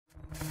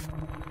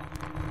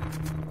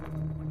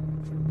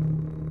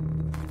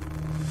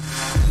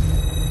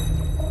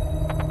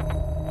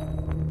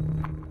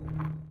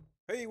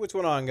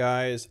What's going on,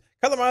 guys?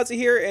 Kalamazi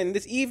here, and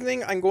this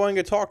evening I'm going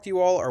to talk to you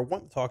all, or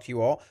want to talk to you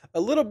all,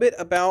 a little bit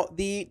about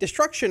the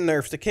destruction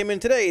nerfs that came in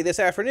today, this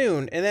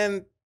afternoon, and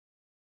then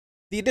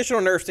the additional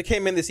nerfs that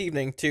came in this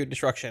evening to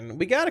destruction.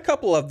 We got a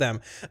couple of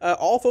them,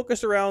 all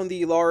focused around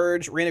the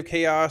large Reign of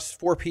Chaos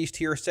 4-piece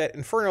tier set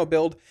Inferno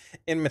build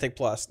in Mythic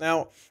Plus.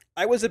 Now,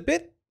 I was a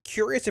bit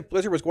curious if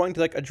Blizzard was going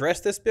to address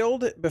this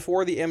build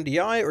before the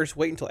MDI or just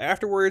wait until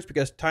afterwards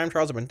because time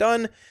trials have been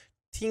done.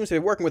 Teams have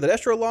been working with a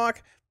Destro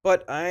lock,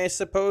 but I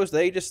suppose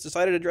they just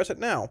decided to address it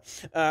now.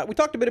 We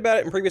talked a bit about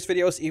it in previous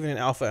videos, even in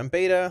Alpha and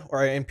Beta,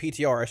 or in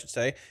PTR, I should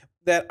say,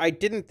 that I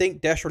didn't think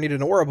Destro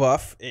needed an aura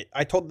buff.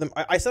 I told them,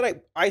 I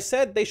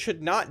said they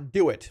should not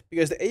do it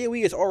because the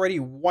AOE is already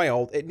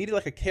wild. It needed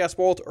like a Chaos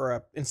Bolt or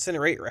a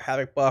Incinerate or a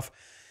Havoc buff,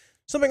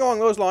 something along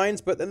those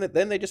lines, but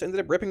then they just ended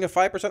up ripping a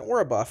 5%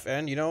 aura buff,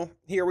 and, you know,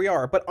 here we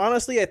are. But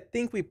honestly, I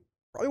think we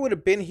probably would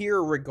have been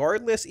here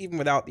regardless, even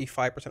without the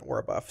 5%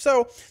 aura buff.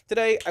 So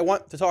today, I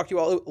want to talk to you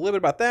all a little bit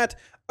about that,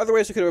 other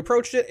ways we could have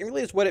approached it, and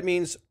really is what it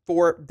means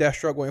for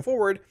Destro going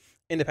forward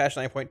into patch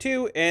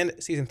 9.2 and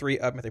Season 3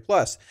 of Mythic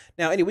Plus.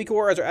 Now, any weak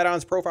auras or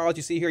add-ons profiles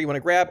you see here, you want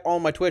to grab all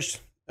my Twitch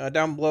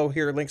down below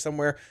here, link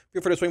somewhere.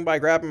 Feel free to swing by,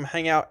 grab them,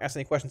 hang out, ask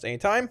any questions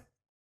anytime.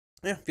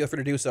 Yeah, feel free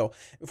to do so.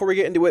 Before we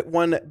get into it,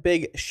 one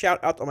big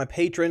shout out to all my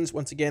patrons.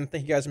 Once again,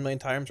 thank you guys a million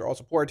times for all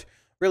support.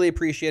 Really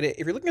appreciate it.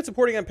 If you're looking at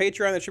supporting on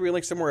Patreon, there should be a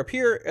link somewhere up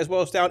here, as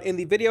well as down in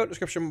the video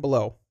description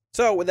below.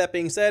 So with that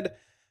being said,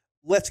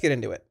 let's get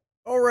into it.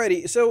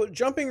 Alrighty, so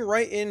jumping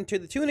right into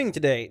the tuning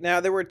today. Now,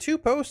 there were two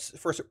posts.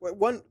 First,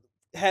 one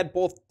had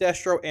both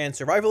Destro and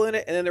Survival in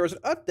it, and then there was an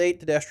update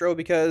to Destro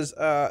because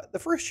the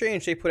first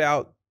change they put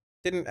out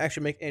didn't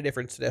actually make any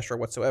difference to Destro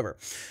whatsoever.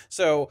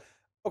 So,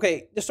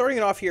 okay, just starting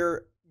it off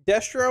here,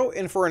 Destro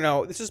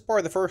Inferno, this is part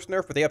of the first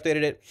nerf, but they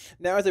updated it.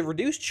 Now has a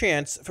reduced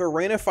chance for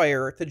Rain of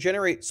Fire to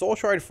generate Soul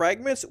Shard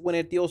fragments when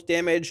it deals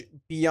damage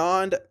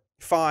beyond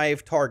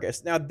 5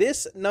 targets. Now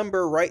this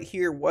number right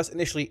here was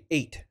initially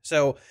 8.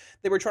 So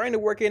they were trying to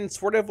work in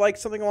sort of like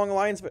something along the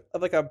lines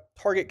of like a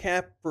target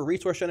cap for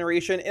resource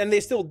generation, and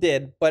they still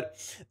did. But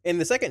in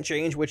the second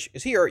change, which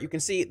is here, you can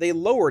see they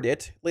lowered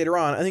it later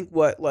on. I think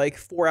what, like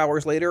 4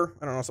 hours later?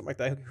 I don't know, something like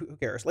that. Who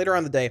cares? Later on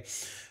in the day,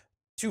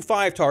 to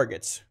 5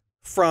 targets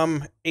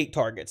from 8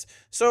 targets.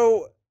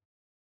 So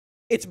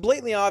it's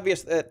blatantly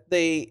obvious that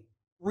they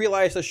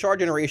realize the shard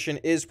generation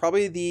is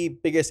probably the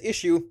biggest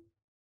issue,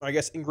 I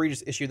guess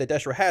egregious issue that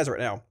Destro has right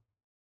now.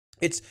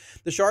 It's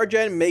the shard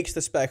gen makes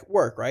the spec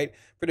work, right?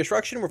 For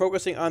destruction, we're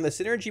focusing on the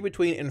synergy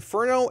between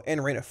Inferno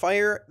and Rain of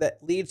Fire that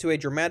leads to a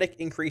dramatic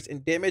increase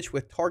in damage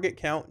with target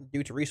count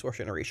due to resource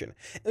generation.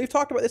 And we've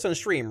talked about this on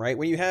stream, right?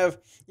 When you have,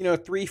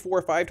 3,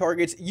 4, 5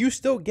 targets, you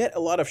still get a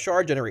lot of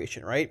shard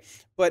generation, right?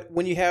 But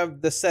when you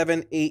have the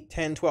 7, 8,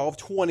 10, 12,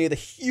 20, the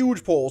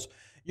huge pulls,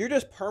 you're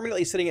just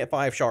permanently sitting at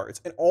 5 shards,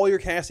 and all you're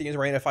casting is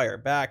Rain of Fire,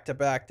 back to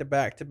back to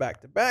back to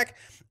back to back,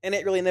 and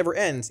it really never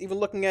ends. Even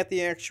looking at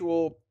the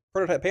actual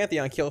Prototype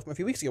Pantheon kill from a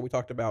few weeks ago we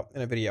talked about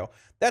in a video.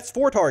 That's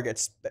 4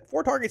 targets. That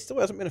 4 targets still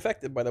hasn't been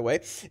affected, by the way,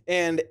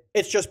 and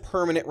it's just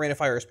permanent Rain of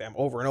Fire spam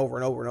over and over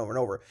and over and over and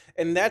over.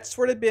 And that's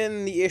sort of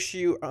been the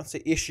issue, I don't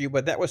say issue,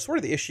 but that was sort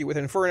of the issue with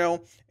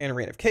Inferno and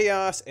Reign of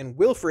Chaos and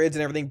Wilfrid's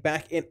and everything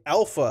back in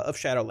Alpha of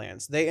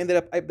Shadowlands. They ended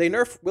up, they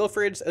nerfed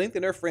Wilfrid's, I think they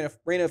nerfed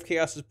Reign of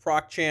Chaos's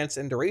proc chance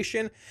and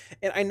duration,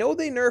 and I know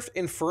they nerfed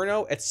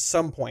Inferno at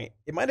some point.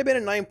 It might have been a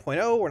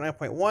 9.0 or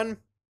 9.1.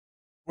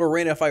 or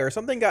Rain of Fire.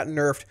 Something got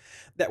nerfed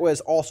that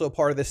was also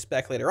part of this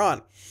spec later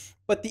on.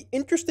 But the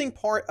interesting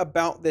part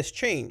about this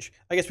change,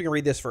 I guess we can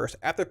read this first.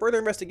 After further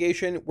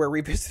investigation, we're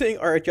revisiting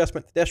our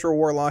adjustment to Destro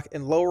Warlock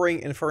and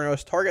lowering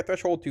Inferno's target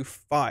threshold to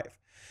 5.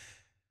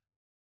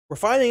 We're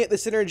finding that the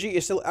synergy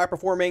is still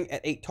outperforming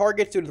at 8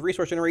 targets due to the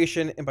resource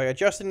generation, and by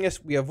adjusting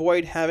this, we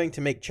avoid having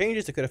to make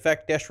changes that could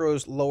affect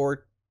Destro's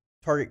lower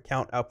target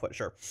count output.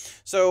 Sure.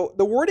 So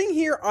the wording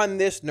here on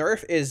this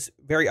nerf is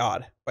very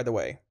odd, by the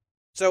way.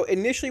 So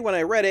initially when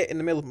I read it in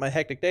the middle of my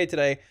hectic day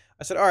today,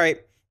 I said, all right,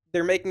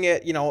 they're making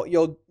it,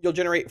 you'll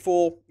generate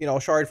full,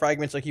 shard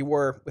fragments like you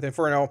were with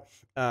Inferno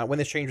when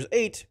this change was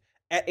 8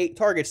 at 8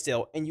 targets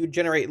still, and you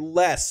generate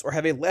less or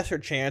have a lesser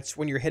chance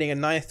when you're hitting a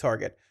 9th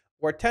target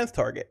or a 10th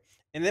target.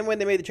 And then when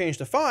they made the change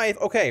to 5,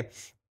 okay,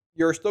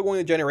 you're still going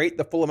to generate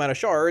the full amount of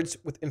shards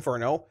with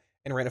Inferno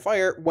and Rain of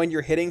Fire when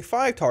you're hitting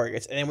 5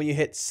 targets. And then when you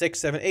hit 6,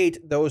 7,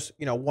 8, those,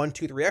 1,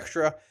 2, 3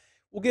 extra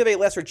will give a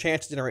lesser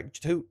chance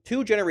to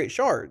generate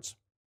shards.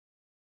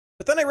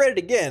 But then I read it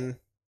again,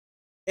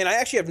 and I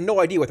actually have no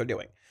idea what they're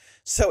doing.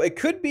 So it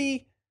could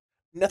be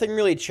nothing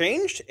really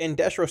changed, and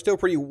Destro is still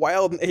pretty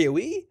wild in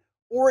AOE,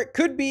 or it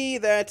could be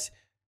that,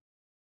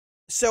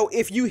 so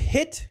if you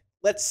hit,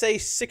 let's say,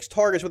 6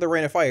 targets with a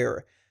Rain of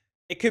Fire,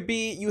 it could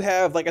be you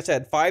have, like I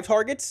said, 5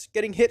 targets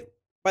getting hit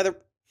by the,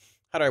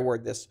 how do I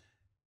word this?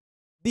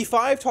 The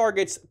 5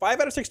 targets, 5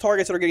 out of 6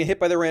 targets that are getting hit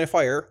by the Rain of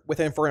Fire with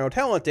Inferno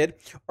Talented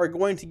are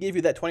going to give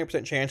you that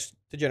 20% chance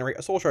to generate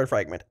a Soul Shard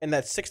fragment. And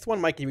that 6th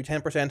one might give you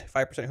 10%,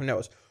 5%, who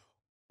knows.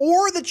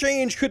 Or the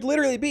change could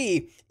literally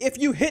be, if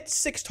you hit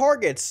 6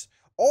 targets,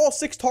 all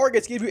 6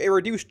 targets give you a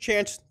reduced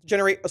chance to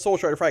generate a soul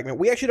shard fragment.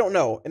 We actually don't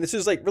know, and this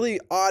is like really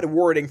odd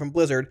wording from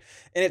Blizzard,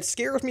 and it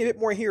scares me a bit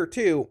more here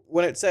too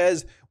when it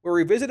says we're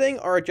revisiting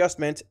our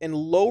adjustment and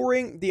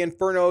lowering the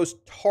Inferno's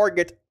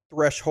target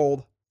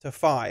threshold to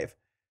 5.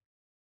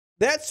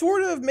 That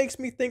sort of makes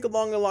me think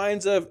along the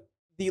lines of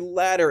the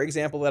latter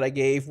example that I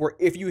gave, where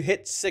if you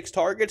hit 6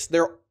 targets,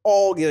 they're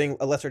all getting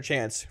a lesser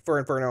chance for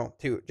Inferno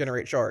to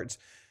generate shards.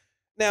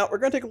 Now, we're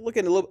going to take a look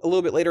at a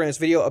little bit later in this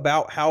video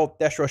about how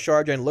Destro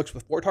shard gen looks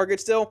with 4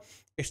 targets still.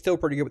 It's still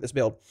pretty good with this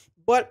build.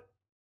 But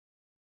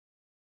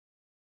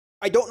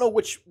I don't know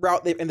which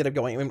route they've ended up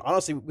going. I mean,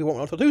 honestly, we won't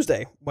know until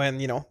Tuesday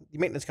when, you know, the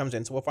maintenance comes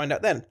in. So we'll find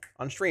out then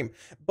on stream.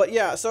 But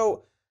yeah,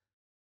 so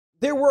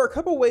there were a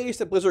couple ways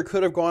that Blizzard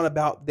could have gone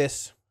about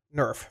this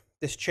nerf,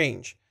 this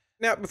change.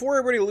 Now, before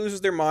everybody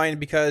loses their mind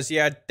because,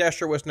 yeah,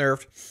 Destro was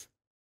nerfed,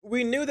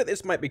 we knew that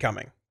this might be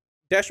coming.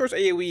 Destro's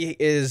AOE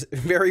is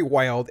very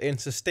wild in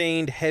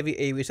sustained heavy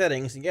AOE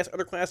settings, and yes,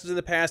 other classes in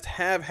the past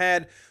have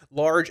had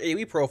large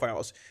AOE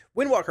profiles.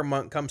 Windwalker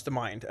Monk comes to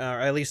mind, or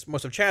at least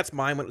most of chat's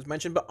mind when it was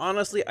mentioned, but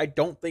honestly, I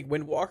don't think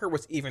Windwalker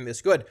was even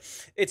this good.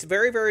 It's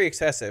very, very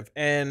excessive,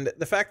 and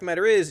the fact of the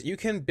matter is, you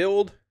can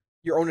build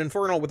your own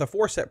Infernal with a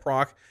 4-set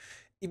proc,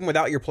 even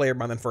without your player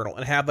bound Infernal,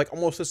 and have like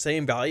almost the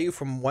same value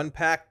from one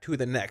pack to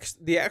the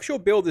next. The actual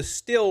build is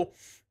still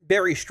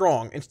very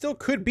strong, and still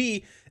could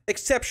be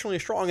exceptionally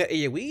strong at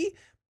AOE,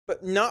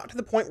 but not to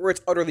the point where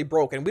it's utterly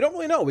broken. We don't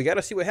really know. We got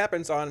to see what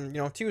happens on,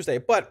 you know, Tuesday.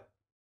 But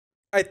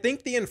I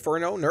think the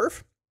Inferno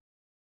nerf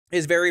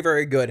is very,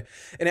 very good,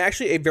 and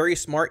actually a very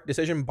smart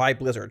decision by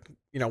Blizzard,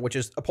 you know, which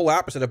is a polar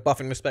opposite of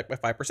buffing the spec by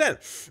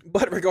 5%.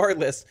 But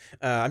regardless,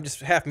 I'm just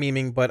half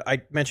memeing, but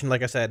I mentioned,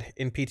 like I said,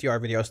 in PTR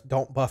videos,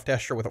 don't buff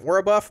Destro with an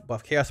aura buff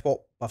Chaos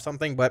Bolt, buff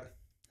something, but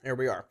here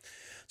we are.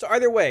 So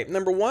either way,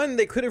 number one,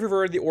 they could have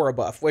reverted the aura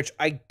buff, which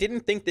I didn't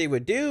think they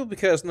would do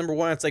because number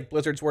one, it's like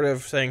Blizzard sort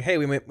of saying, hey,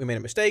 we made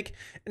a mistake.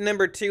 And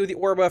number two, the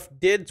aura buff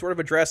did sort of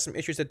address some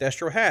issues that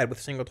Destro had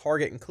with single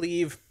target and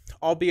cleave,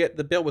 albeit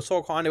the build with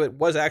Soul Conduit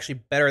was actually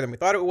better than we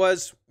thought it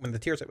was when the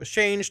tier set was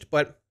changed,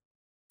 but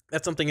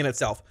that's something in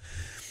itself.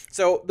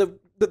 So the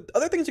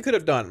other things they could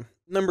have done,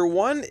 number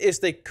one is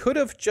they could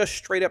have just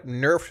straight up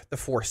nerfed the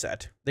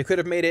 4-set. They could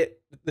have made it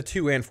the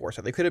 2 and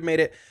 4-set. They could have made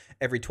it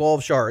every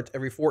 12 shards,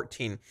 every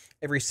 14,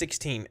 every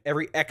 16,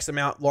 every X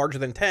amount larger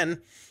than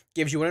 10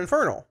 gives you an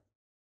Infernal.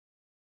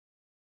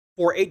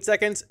 For 8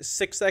 seconds,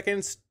 6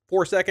 seconds,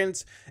 4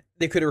 seconds,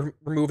 they could have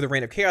removed the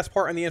Reign of Chaos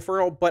part in the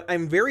Infernal, but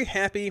I'm very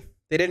happy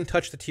they didn't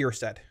touch the tier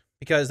set.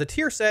 Because the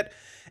tier set,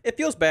 it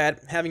feels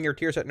bad having your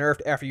tier set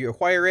nerfed after you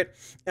acquire it.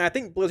 And I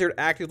think Blizzard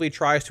actively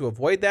tries to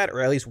avoid that, or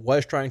at least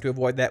was trying to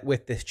avoid that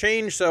with this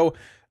change. So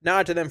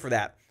nod to them for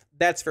that.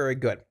 That's very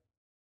good.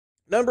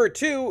 Number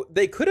two,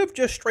 they could have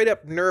just straight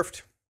up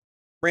nerfed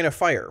Reign of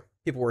Fire,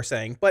 people were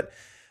saying. But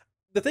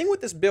the thing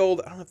with this build,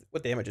 I don't know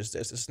what damage is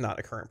this. This is not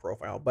a current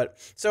profile. But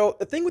so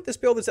the thing with this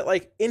build is that,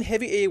 like, in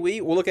heavy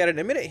AoE, we'll look at it in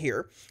a minute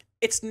here,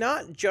 it's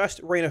not just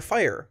Reign of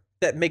Fire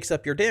that makes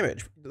up your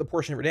damage, the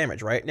portion of your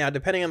damage, right? Now,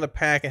 depending on the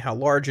pack and how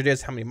large it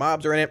is, how many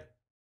mobs are in it,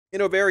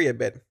 it'll vary a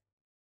bit.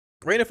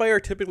 Reign of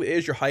Fire typically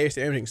is your highest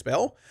damaging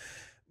spell,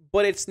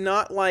 but it's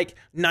not like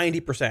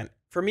 90%.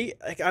 For me,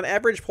 like on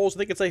average polls, I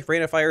think it's like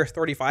Reign of Fire is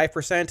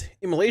 35%.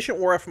 Immolation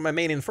Aura from my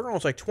main Infernal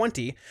is like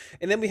 20%.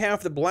 And then we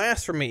have the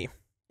Blast from me,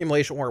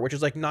 Immolation Aura, which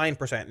is like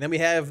 9%. And then we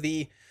have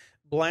the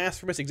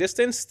Blasphemous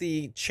Existence,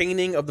 the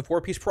chaining of the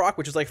 4-piece proc,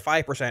 which is like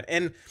 5%.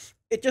 And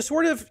it just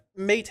sort of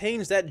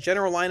maintains that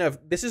general line of,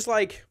 this is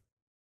like,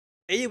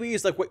 AoE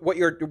is like what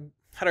you're,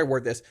 how do I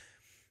word this?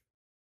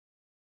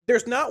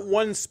 There's not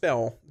one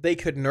spell they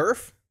could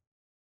nerf,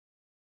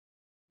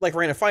 like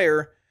Reign of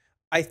Fire,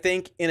 I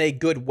think, in a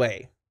good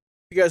way.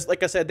 Because,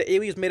 like I said, the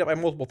AoE is made up by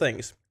multiple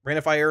things. Reign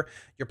of Fire,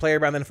 your player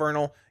bound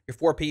Infernal, your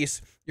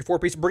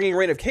 4-piece bringing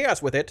Reign of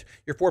Chaos with it,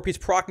 your 4-piece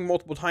proccing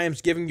multiple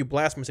times, giving you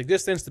Blasphemous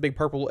Existence, the big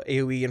purple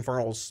AoE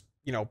Infernal's,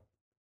 you know,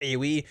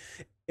 AoE,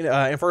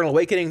 Infernal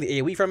Awakening,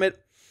 the AoE from it.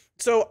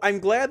 So I'm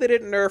glad they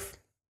didn't nerf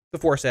the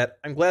 4-set.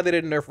 I'm glad they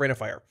didn't nerf Reign of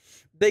Fire.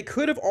 They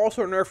could have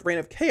also nerfed Reign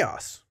of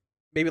Chaos,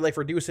 maybe like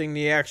reducing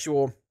the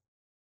actual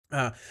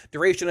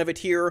duration of it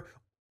here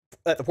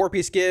that the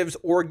 4-piece gives,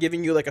 or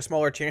giving you like a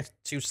smaller chance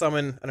to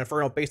summon an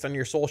Infernal based on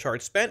your soul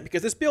shards spent,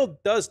 because this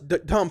build does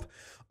dump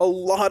a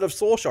lot of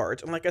soul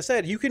shards. And like I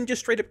said, you can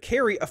just straight up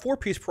carry a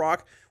 4-piece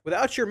proc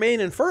without your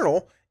main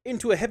Infernal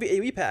into a heavy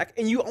AoE pack,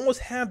 and you almost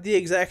have the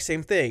exact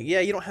same thing. Yeah,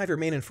 you don't have your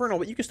main Infernal,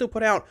 but you can still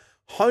put out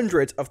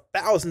hundreds of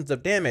thousands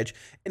of damage.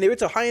 And if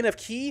it's a high enough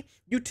key,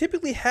 you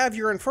typically have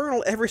your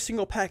Infernal every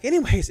single pack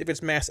anyways if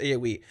it's mass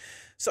AoE.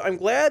 So I'm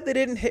glad they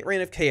didn't hit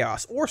Reign of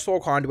Chaos or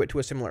Soul Conduit to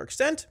a similar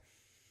extent.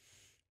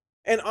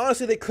 And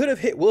honestly, they could have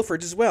hit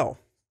Wilfred's as well.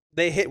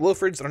 They hit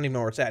Wilfred's, I don't even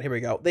know where it's at, here we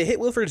go. They hit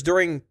Wilfred's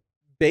during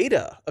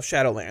beta of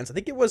Shadowlands. I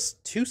think it was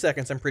 2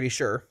 seconds, I'm pretty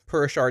sure,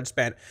 per shard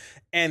spent.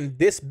 And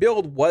this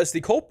build was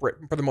the culprit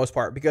for the most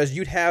part, because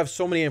you'd have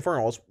so many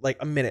Infernals, like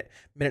a minute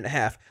and a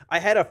half. I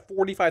had a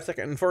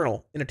 45-second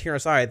Infernal in a Tier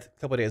Scythe a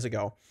couple of days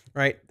ago,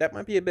 right? That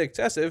might be a bit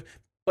excessive,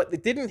 but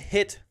it didn't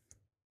hit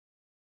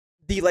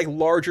the like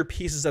larger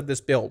pieces of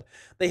this build.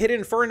 They hit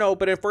Inferno,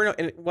 but Inferno,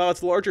 and while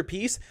it's a larger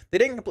piece, they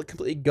didn't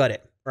completely gut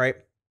it, right?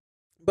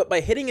 But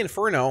by hitting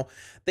Inferno,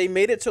 they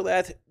made it so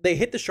that they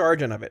hit the shard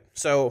gen of it.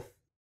 So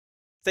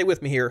stay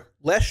with me here.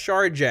 Less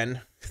shard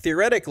gen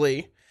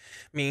theoretically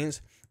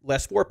means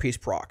less 4-piece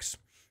procs.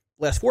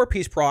 Less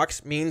 4-piece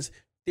procs means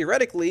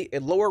theoretically a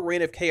lower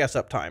rate of chaos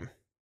uptime,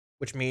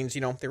 which means,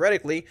 you know,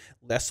 theoretically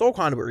less soul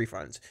conduit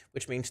refunds,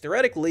 which means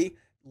theoretically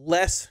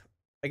less,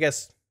 I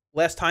guess,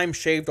 less time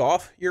shaved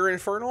off your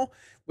Infernal,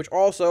 which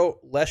also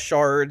less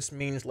shards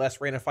means less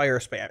rain of fire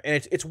spam.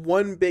 And it's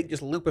one big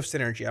just loop of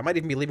synergy. I might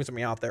even be leaving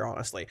something out there,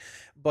 honestly.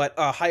 But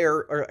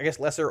higher, or I guess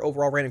lesser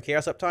overall random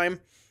chaos uptime.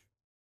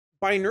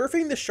 By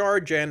nerfing the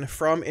shard gen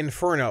from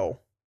Inferno,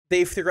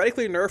 they've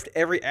theoretically nerfed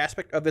every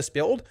aspect of this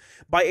build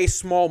by a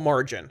small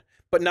margin,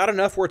 but not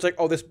enough where it's like,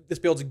 oh, this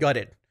build's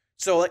gutted.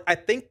 So like, I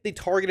think the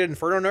targeted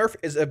Inferno nerf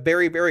is a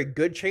very, very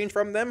good change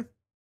from them.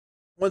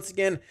 Once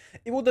again,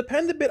 it will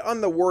depend a bit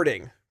on the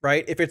wording,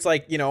 right? If it's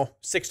like, you know,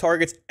 6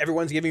 targets,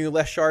 everyone's giving you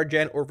less shard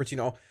gen, or if it's, you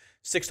know,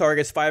 6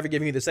 targets, 5 are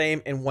giving you the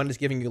same, and 1 is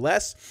giving you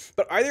less.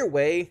 But either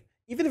way,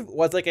 even if it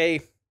was like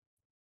a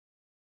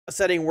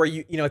setting where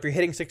you know, if you're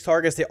hitting 6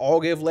 targets, they all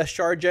give less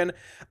shard gen,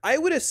 I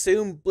would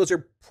assume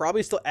Blizzard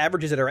probably still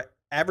averages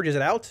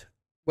it out,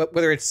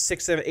 whether it's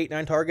 6, 7, 8,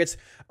 9 targets,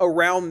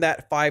 around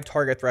that 5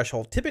 target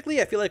threshold.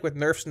 Typically, I feel like with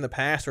nerfs in the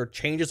past or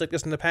changes like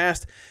this in the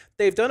past,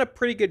 they've done a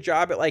pretty good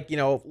job at, like, you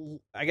know,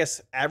 I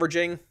guess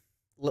averaging,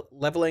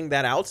 leveling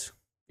that out,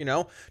 you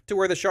know, to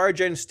where the shard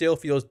gen still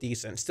feels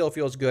decent, still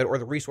feels good, or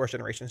the resource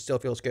generation still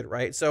feels good,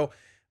 right? So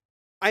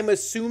I'm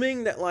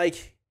assuming that,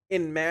 like,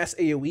 in mass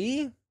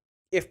AOE,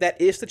 if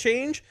that is the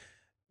change,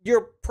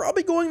 you're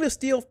probably going to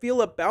still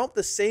feel about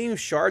the same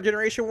shard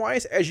generation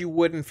wise as you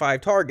would in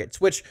 5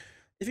 targets, which,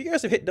 if you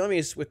guys have hit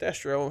dummies with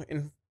Destro,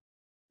 and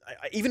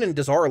even in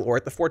Dazar lore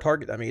at the 4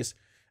 target dummies,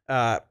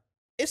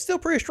 it's still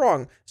pretty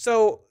strong.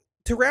 So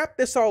to wrap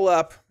this all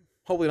up,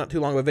 hopefully not too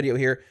long of a video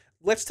here,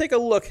 let's take a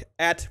look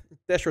at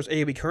Destro's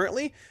AOE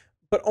currently,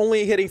 but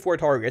only hitting 4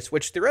 targets,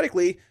 which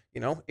theoretically,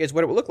 you know, is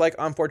what it would look like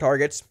on 4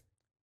 targets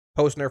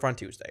post nerf on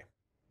Tuesday.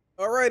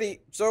 Alrighty,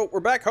 so we're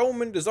back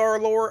home in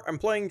Dazar lore. I'm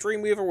playing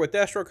Dreamweaver with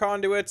Destro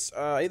conduits.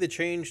 I need to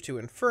change to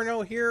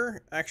Inferno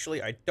here.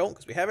 Actually, I don't,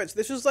 because we haven't. So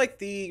this is like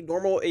the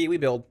normal AoE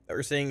build that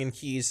we're seeing in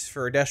keys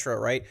for Destro,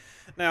 right?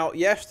 Now,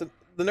 yes, the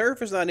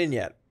nerf is not in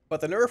yet, but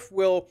the nerf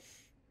will,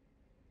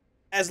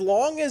 as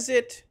long as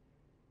it,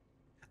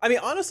 I mean,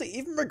 honestly,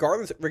 even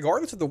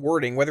regardless of the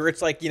wording, whether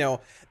it's like, you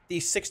know, the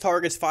 6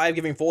 targets, 5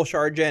 giving full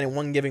shard gen and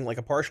 1 giving like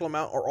a partial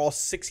amount, or all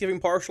 6 giving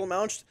partial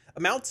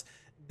amounts,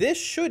 this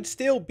should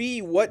still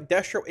be what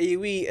Destro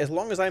AoE, as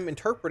long as I'm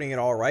interpreting it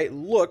all right,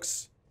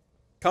 looks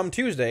come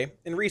Tuesday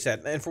in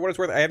Reset. And for what it's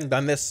worth, I haven't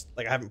done this.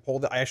 Like, I haven't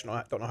pulled it. I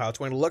actually don't know how it's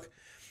going to look.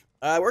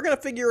 We're going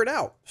to figure it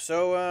out.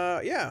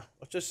 So, yeah.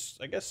 Let's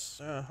just, I guess,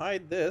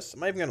 hide this. I'm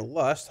not even going to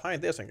lust.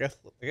 Hide this. I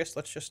guess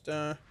let's just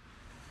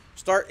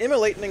start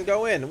immolating and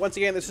go in. Once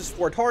again, this is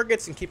 4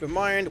 targets. And keep in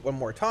mind, one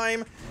more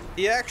time,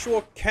 the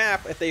actual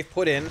cap that they've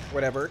put in,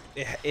 whatever,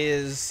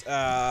 is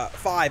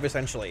 5,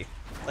 essentially.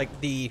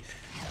 Like, the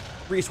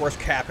resource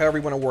cap, however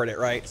you want to word it,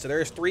 right? So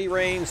there's 3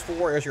 reigns,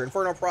 4 is your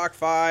Inferno proc,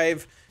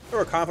 5,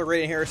 throw a conflict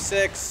rate in here,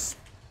 6,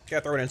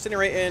 gotta throw an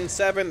incinerate in,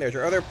 7, there's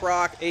your other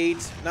proc,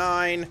 8,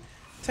 9,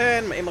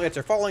 10, my immolates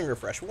are falling,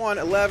 refresh 1,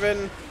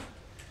 11,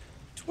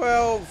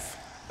 12,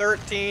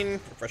 13,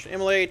 refresh and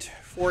immolate,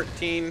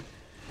 14,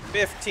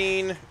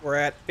 15, we're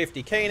at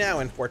 50k now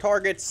and 4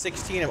 targets,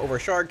 16, I'm over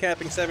shard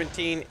capping,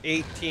 17,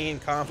 18,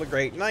 conflict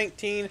rate,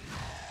 19,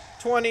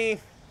 20,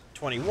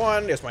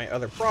 21, there's my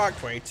other proc,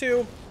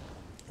 22.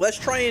 Let's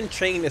try and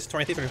chain this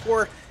 23,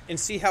 24 and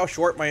see how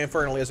short my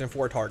Infernal is in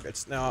 4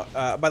 targets. Now,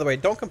 by the way,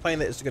 don't complain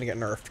that this is going to get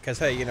nerfed, because,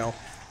 hey, you know,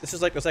 this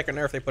is like the 2nd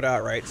nerf they put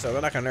out, right? So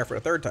they're not going to nerf it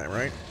a 3rd time,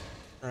 right?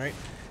 All right.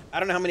 I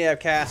don't know how many I've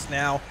cast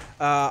now.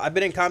 I've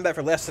been in combat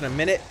for less than a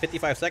minute,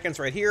 55 seconds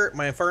right here.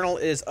 My Infernal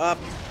is up.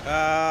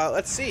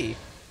 Let's see.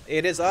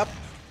 It is up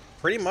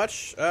pretty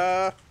much,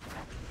 well,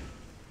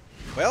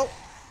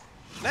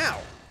 now,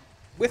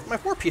 with my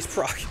 4-piece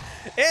proc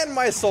and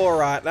my soul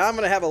rot. Now I'm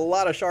going to have a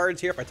lot of shards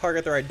here if I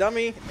target the right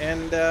dummy,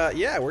 and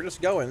yeah, we're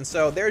just going.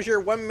 So there's your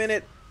 1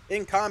 minute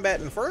in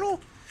combat Infernal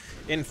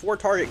in 4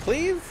 target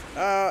cleave.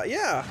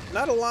 Yeah,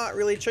 not a lot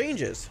really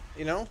changes,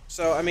 you know?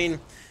 So, I mean,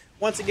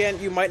 once again,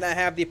 you might not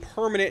have the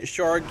permanent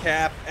shard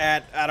cap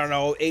at, I don't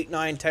know, 8,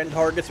 9, 10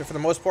 targets, but for the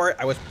most part,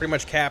 I was pretty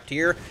much capped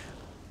here.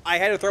 I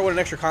had to throw in an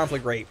extra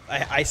conflict rate.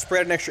 I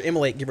spread an extra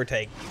immolate, give or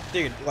take.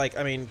 Dude, like,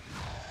 I mean,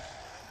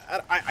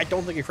 I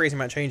don't think you're crazy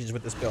amount of changes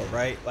with this build,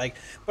 right? Like,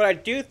 but I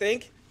do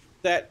think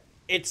that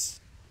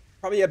it's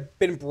probably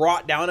been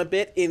brought down a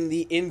bit in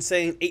the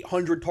insane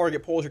 800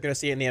 target pulls you're going to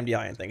see in the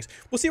MDI and things.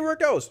 We'll see where it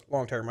goes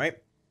long term, right?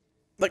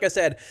 Like I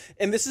said,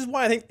 and this is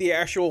why I think the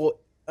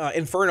actual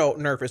Inferno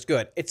nerf is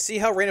good. It's see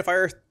how Rain of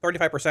Fire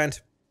 35%,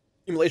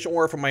 Immolation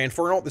Aura from my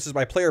Infernal, this is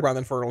my player bound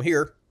Infernal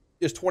here,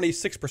 is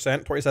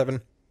 26%,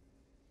 27%.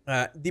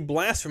 The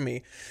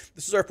Blasphemy,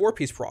 this is our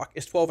 4-piece proc,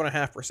 is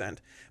 12.5%.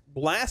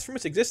 Blast from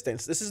its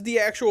existence, this is the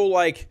actual,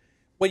 like,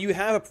 when you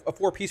have a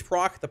 4-piece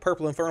proc, the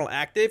Purple Infernal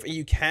active, and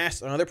you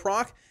cast another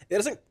proc, it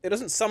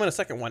doesn't summon a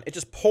second one. It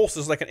just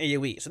pulses like an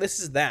AOE. So this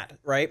is that,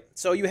 right?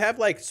 So you have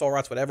like Soul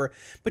Rots, whatever,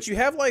 but you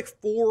have like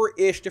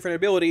 4-ish different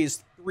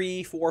abilities,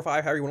 3, 4,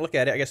 5, however you want to look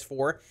at it, I guess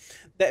 4,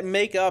 that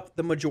make up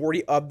the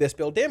majority of this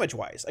build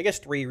damage-wise. I guess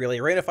 3,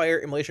 really. Rain of Fire,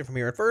 Immolation from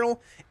your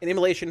Infernal, and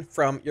Immolation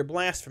from your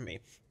Blasphemy.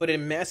 But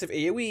in massive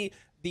AOE,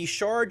 the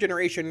Shard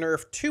Generation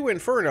nerf to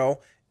Inferno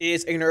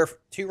is a nerf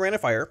to Rain of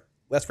Fire.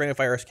 Less Rain of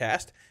Fire is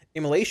cast.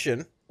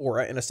 Immolation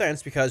aura, in a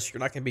sense, because you're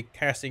not going to be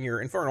casting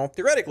your Infernal,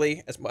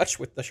 theoretically, as much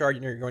with the Shard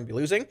you're going to be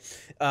losing.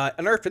 A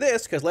nerf to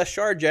this, because less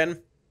Shard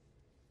Gen,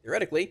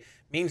 theoretically,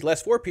 means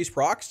less 4-piece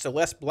procs, so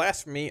less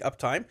Blasphemy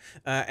uptime,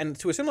 and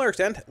to a similar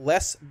extent,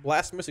 less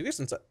Blasphemous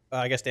Existence,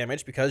 I guess,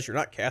 damage, because you're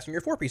not casting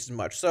your 4-piece as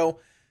much. So,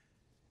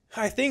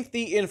 I think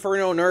the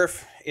Inferno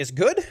nerf is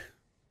good.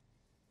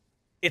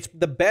 It's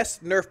the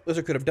best nerf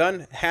Blizzard could have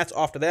done. Hats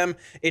off to them.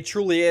 It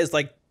truly is,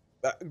 like,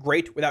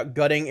 great without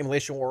gutting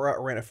Immolation Aura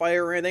or Rain of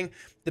Fire or anything.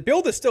 The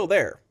build is still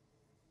there.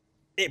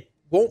 It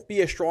won't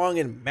be as strong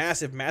in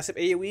massive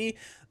AOE.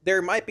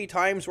 There might be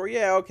times where,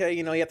 yeah, okay,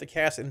 you know, you have to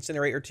cast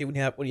Incinerate or 2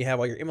 when you have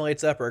all your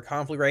Immolates up or a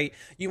Conflict Rate.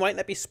 You might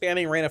not be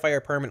spamming Rain of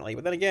Fire permanently,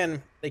 but then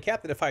again, they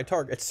capped it at 5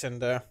 targets,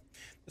 and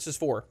this is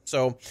 4.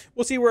 So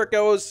we'll see where it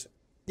goes,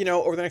 you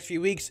know, over the next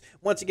few weeks.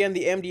 Once again,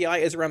 the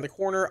MDI is around the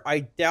corner. I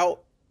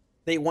doubt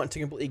they want to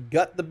completely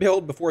gut the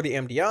build before the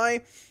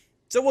MDI.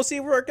 So we'll see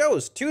where it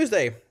goes.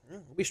 Tuesday,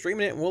 we'll be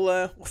streaming it, and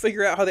we'll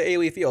figure out how the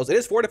AOE feels. It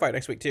is fortified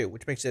next week, too,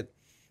 which makes it,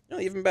 you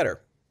know, even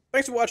better.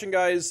 Thanks for watching,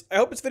 guys. I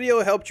hope this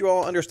video helped you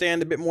all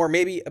understand a bit more,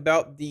 maybe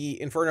about the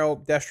Inferno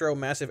Destro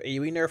massive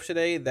AOE nerf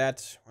today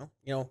that, well,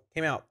 you know,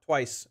 came out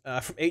twice,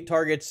 from 8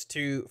 targets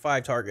to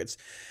 5 targets.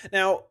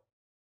 Now,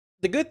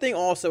 the good thing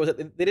also is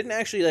that they didn't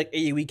actually like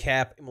AOE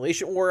cap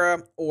Immolation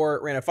Aura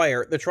or Rain of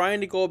Fire. They're trying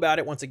to go about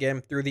it once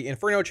again through the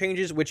Inferno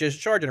changes, which is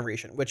Shard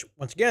Generation, which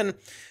once again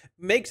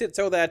makes it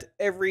so that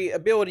every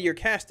ability you're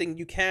casting,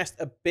 you cast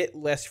a bit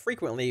less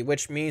frequently,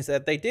 which means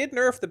that they did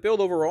nerf the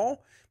build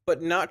overall,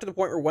 but not to the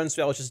point where one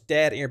spell is just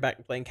dead and you're back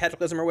to playing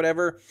Cataclysm or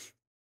whatever.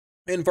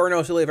 Inferno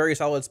is still a very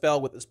solid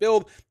spell with this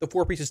build. The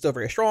 4-piece is still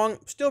very strong.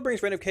 Still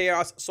brings Reign of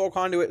Chaos. Soul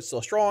Conduit is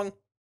still strong.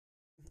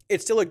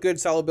 It's still a good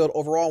solid build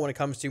overall when it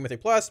comes to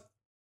Mythic Plus,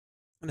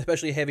 and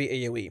especially heavy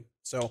AOE.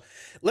 So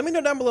let me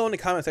know down below in the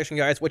comment section,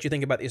 guys, what you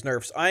think about these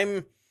nerfs.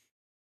 I'm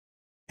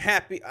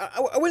happy.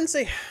 I wouldn't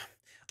say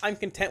I'm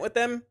content with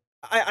them.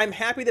 I'm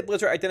happy that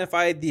Blizzard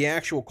identified the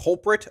actual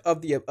culprit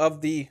of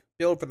the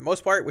build for the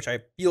most part, which I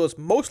feel is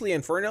mostly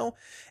Inferno,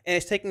 and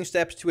is taking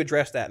steps to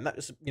address that, not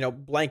just, you know,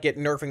 blanket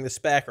nerfing the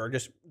spec or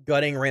just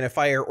gutting Rain of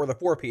Fire or the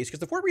 4-piece, because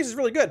the 4-piece is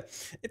really good.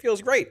 It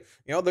feels great.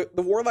 You know, the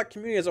Warlock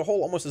community as a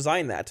whole almost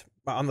designed that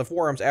on the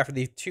forums after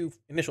the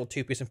initial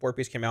 2-piece and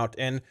 4-piece came out,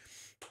 and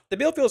the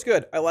build feels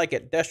good. I like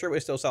it. Destro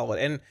is still solid,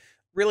 and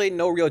really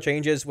no real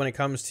changes when it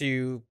comes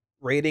to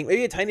rating.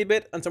 Maybe a tiny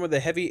bit on some of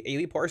the heavy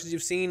AOE parses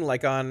you've seen,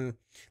 like on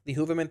the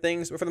Hoovam and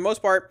things, but for the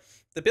most part,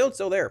 the build's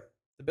still there.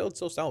 The build's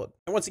still solid.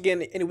 And once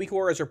again, any weak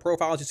auras or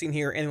profiles you've seen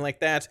here, anything like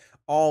that,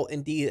 all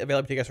indeed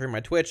available to you guys from my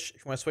Twitch.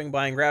 If you want to swing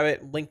by and grab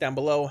it, link down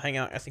below. Hang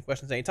out, asking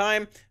questions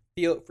anytime.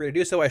 Feel free to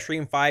do so. I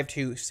stream 5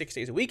 to 6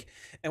 days a week.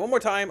 And one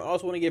more time, I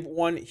also want to give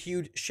one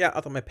huge shout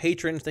out to my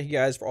patrons. Thank you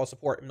guys for all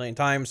support a million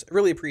times. I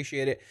really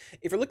appreciate it.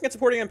 If you're looking at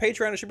supporting on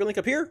Patreon, it should be a link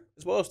up here,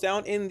 as well as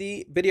down in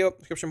the video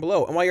description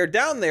below. And while you're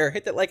down there,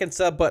 hit that like and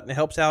sub button. It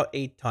helps out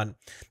a ton.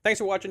 Thanks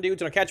for watching,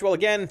 dudes, and I'll catch you all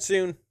again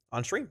soon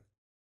on stream.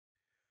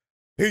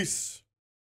 Peace.